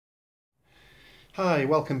Hi,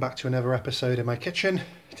 welcome back to another episode in my kitchen.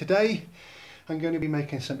 Today I'm going to be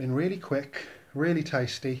making something really quick, really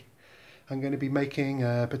tasty. I'm going to be making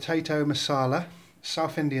a potato masala,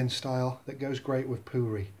 South Indian style, that goes great with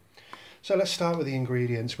puree. So let's start with the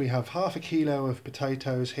ingredients. We have half a kilo of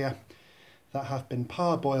potatoes here that have been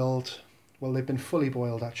parboiled. Well, they've been fully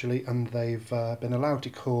boiled actually, and they've been allowed to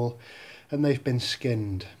cool, and they've been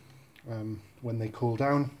skinned. When they cool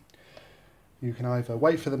down, you can either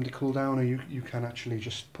wait for them to cool down, or you can actually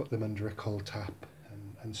just put them under a cold tap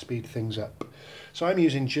and speed things up. So I'm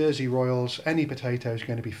using Jersey Royals. Any potato is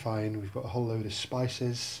going to be fine. We've got a whole load of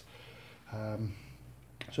spices.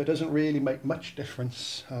 So it doesn't really make much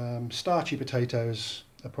difference. Starchy potatoes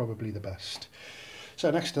are probably the best.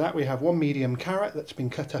 So next to that we have one medium carrot that's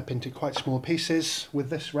been cut up into quite small pieces.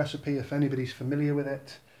 With this recipe, if anybody's familiar with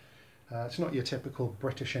it, it's not your typical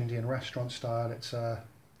British Indian restaurant style. It's a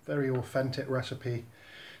very authentic recipe,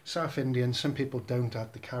 South Indian. Some people don't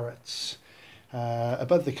add the carrots.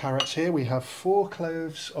 Above the carrots here we have 4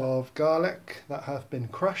 cloves of garlic that have been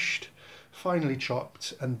crushed, finely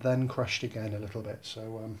chopped, and then crushed again a little bit,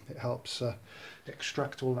 so it helps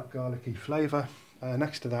extract all that garlicky flavour.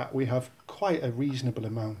 Next to that we have quite a reasonable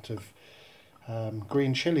amount of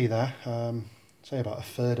green chilli there, say about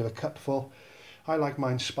 1/3 of a cupful. I like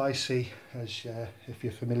mine spicy, as if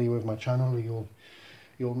you're familiar with my channel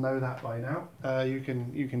you'll know that by now. You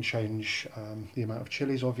can change the amount of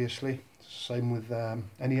chilies, obviously. Same with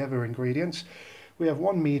any other ingredients. We have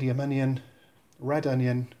 1 medium onion, red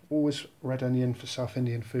onion, always red onion for South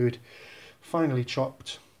Indian food, finely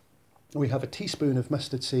chopped. We have a teaspoon of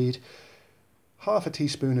mustard seed, half a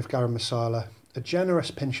teaspoon of garam masala, a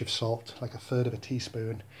generous pinch of salt, like 1/3 of a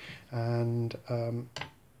teaspoon, and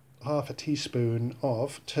half a teaspoon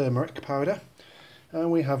of turmeric powder. And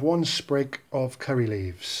we have 1 sprig of curry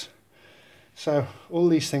leaves. So all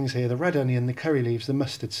these things here, the red onion, the curry leaves, the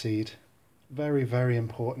mustard seed, very, very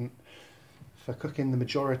important for cooking the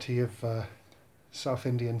majority of South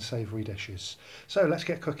Indian savoury dishes. So let's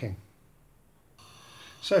get cooking.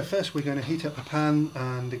 So first we're going to heat up a pan,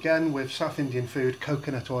 and again with South Indian food,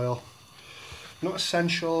 coconut oil. Not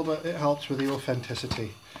essential, but it helps with the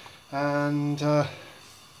authenticity. And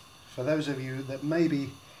for those of you that may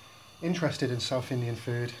be interested in South Indian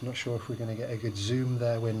food, not sure if we're going to get a good zoom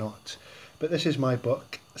there, we're not. But this is my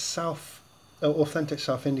book, Authentic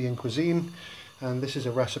South Indian Cuisine, and this is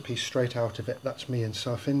a recipe straight out of it. That's me in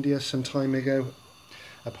South India some time ago.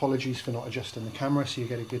 Apologies for not adjusting the camera so you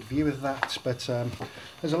get a good view of that, but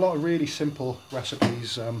there's a lot of really simple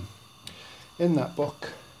recipes in that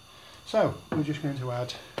book. So we're just going to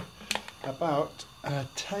add about 1.5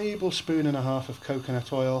 tablespoons of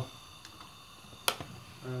coconut oil.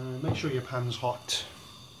 Make sure your pan's hot.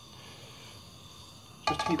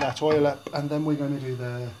 Just heat that oil up, and then we're going to do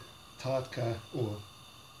the tadka, or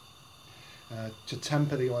to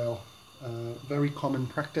temper the oil. Very common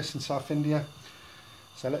practice in South India.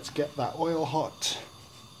 So let's get that oil hot.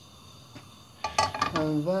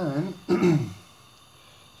 And then,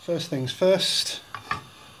 first things first,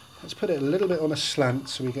 let's put it a little bit on a slant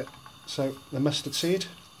so we get the mustard seed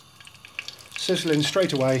sizzling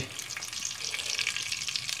straight away.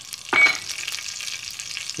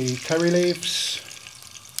 The curry leaves,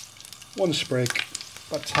 1 sprig,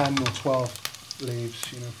 about 10 or 12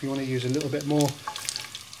 leaves. You know, if you want to use a little bit more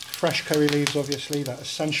fresh curry leaves, obviously, that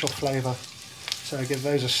essential flavour. So give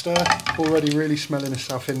those a stir. Already really smelling of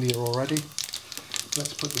South India already.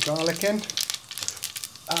 Let's put the garlic in.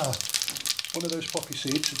 One of those poppy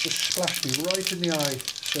seeds that just splashed me right in the eye.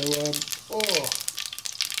 So,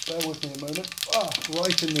 bear with me a moment.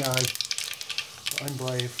 Right in the eye. I'm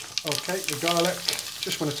brave. Okay, the garlic.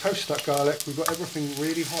 Just want to toast that garlic. We've got everything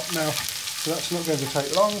really hot now, so that's not going to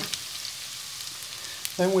take long.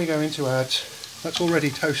 Then we're going to add, that's already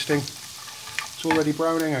toasting, it's already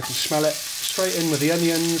browning, I can smell it. Straight in with the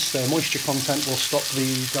onions. The moisture content will stop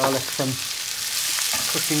the garlic from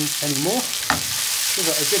cooking anymore. Give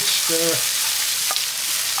that a good stir.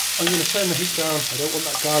 I'm going to turn the heat down. I don't want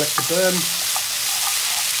that garlic to burn.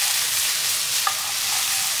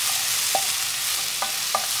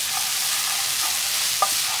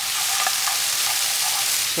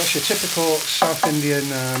 So that's your typical South Indian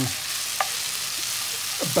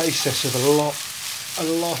basis of a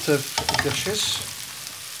lot of dishes.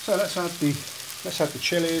 So let's add the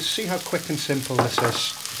chilies. See how quick and simple this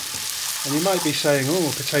is. And you might be saying, "Oh,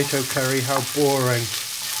 potato curry, how boring."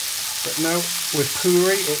 But no, with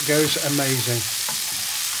puree it goes amazing.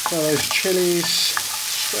 So those chilies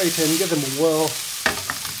straight in, give them a whirl.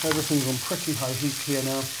 Everything's on pretty high heat here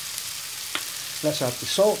now. Let's add the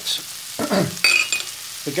salt.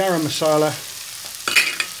 The garam masala,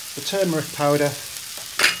 the turmeric powder.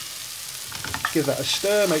 Give that a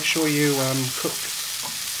stir, make sure you cook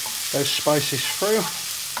those spices through.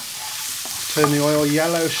 Turn the oil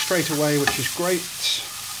yellow straight away, which is great.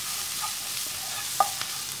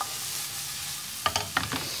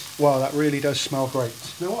 Wow, that really does smell great.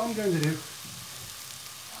 Now what I'm going to do,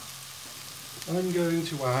 I'm going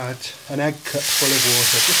to add an egg cup full of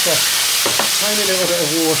water, just a tiny little bit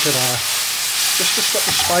of water there, just to stop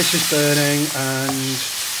the spices burning and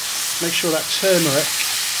make sure that turmeric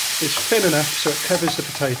is thin enough so it covers the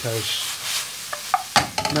potatoes.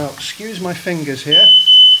 Now, excuse my fingers here.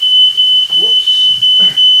 Whoops.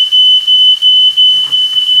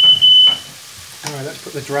 Alright, let's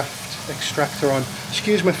put the draft extractor on.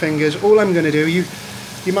 Excuse my fingers. All I'm going to do, you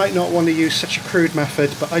might not want to use such a crude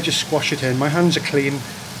method, but I just squash it in. My hands are clean.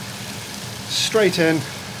 Straight in.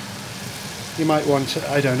 You might want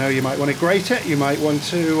to, I don't know, you might want to grate it. You might want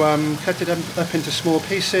to cut it up into small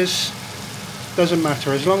pieces. Doesn't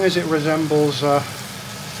matter, as long as it resembles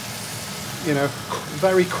you know,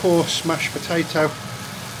 very coarse mashed potato,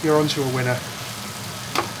 you're onto a winner.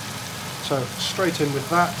 So straight in with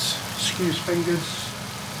that. Excuse fingers.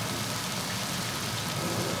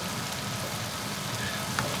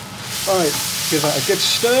 Right, give that a good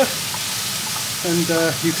stir, and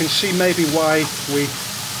you can see maybe why we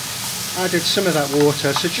added some of that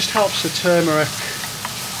water, so it just helps the turmeric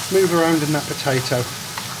move around in that potato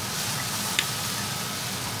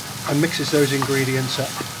and mixes those ingredients up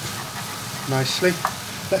nicely.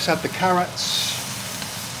 Let's add the carrots,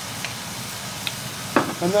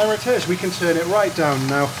 and there it is. We can turn it right down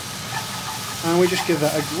now, and we just give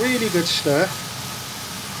that a really good stir.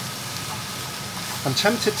 I'm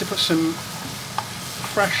tempted to put some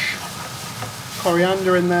fresh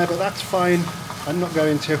coriander in there, but that's fine. I'm not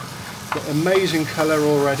going to. Got amazing colour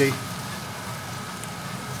already.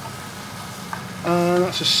 And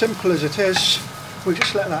that's as simple as it is. We'll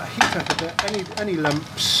just let that heat up a bit. Any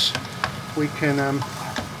lumps, we can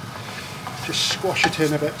just squash it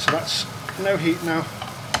in a bit. So that's no heat now.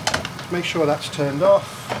 Make sure that's turned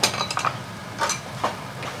off.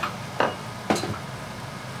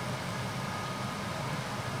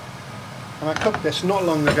 And I cooked this not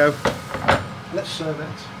long ago. Let's serve it.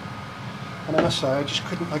 And I must say,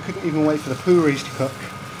 I couldn't even wait for the purees to cook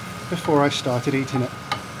before I started eating it.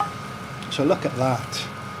 So look at that.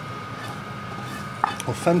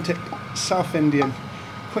 Authentic South Indian,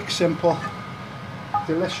 quick, simple,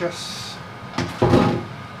 delicious.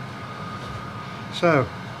 So,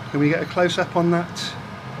 can we get a close-up on that?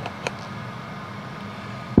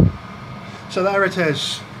 So there it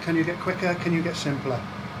is. Can you get quicker? Can you get simpler?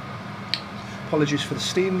 Apologies for the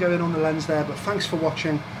steam going on the lens there, but thanks for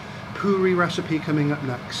watching. Puree recipe coming up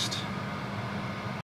next.